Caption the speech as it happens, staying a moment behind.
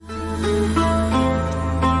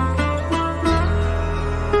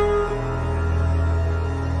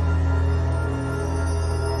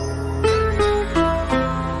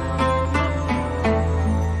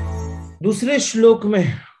दूसरे श्लोक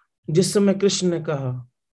में जिस समय कृष्ण ने कहा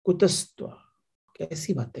कुतस्त्वा,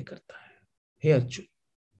 कैसी बातें करता है हे अर्जुन,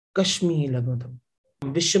 कश्मी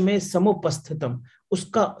लघुतम विश्व में समुपस्थितम,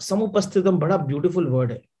 उसका समुपस्थितम बड़ा ब्यूटीफुल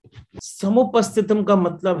वर्ड है। समुपस्थितम का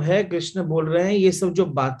मतलब है कृष्ण बोल रहे हैं ये सब जो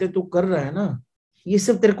बातें तू कर रहा है ना, ये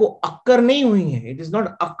सब तेरे को अक्कर नहीं हुई है, it is not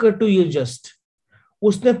occur to you just,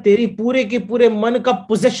 उसने तेरी पूरे के पूरे मन का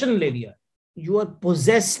पोजेशन ले लिया। You are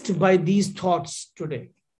possessed by these thoughts today.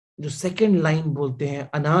 जो सेकंड लाइन बोलते हैं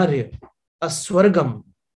अनार्य अस्वर्गम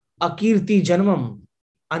अकीर्ति जन्मम।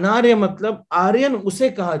 अनार्य मतलब आर्यन उसे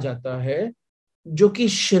कहा जाता है जो कि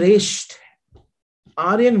श्रेष्ठ है।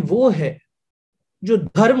 आर्यन वो है जो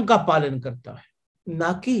धर्म का पालन करता है,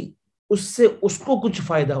 ना कि उससे उसको कुछ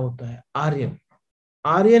फायदा होता है।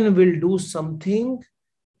 Aryan will do something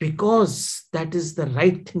because that is the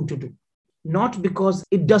right thing to do, not because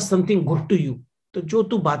it does something good to you. तो जो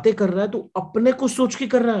तू बातें कर रहा है, तू अपने को सोच के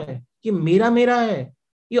कर रहा है कि मेरा मेरा है,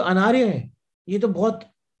 ये अनार्य है। ये तो बहुत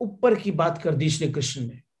ऊपर की बात कर दी श्री कृष्ण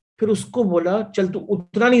ने। फिर उसको बोला चल तू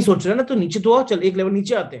उतना नहीं सोच रहा ना, तो नीचे तो आ, चल एक लेवल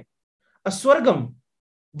नीचे आते हैं। अस्वर्गम,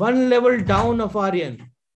 one level down of Aryan,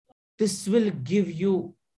 this will give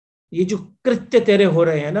you, ये जो कृत्य तेरे हो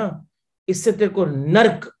रहे हैं ना, इससे तेरे को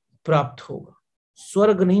नर्क प्राप्त होगा,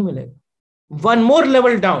 स्वर्ग नहीं मिलेगा। वन मोर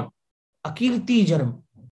लेवल डाउन, अकीर्ति जन्म,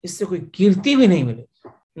 इससे कोई कीर्ति भी नहीं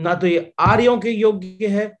मिलेगी। ना तो ये आर्यों के योग्य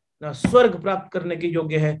है, ना स्वर्ग प्राप्त करने के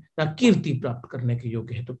योग्य है, ना कीर्ति प्राप्त करने के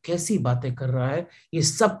योग्य है। तो कैसी बातें कर रहा है, ये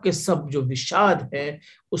सब के सब जो विषाद है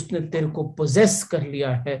उसने तेरे को पोजेस कर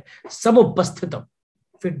लिया है, सब उपस्थितम।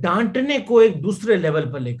 फिर डांटने को एक दूसरे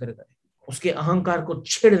लेवल पर लेकर गए, उसके अहंकार को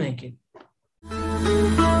छेड़ने के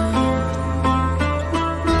लिए।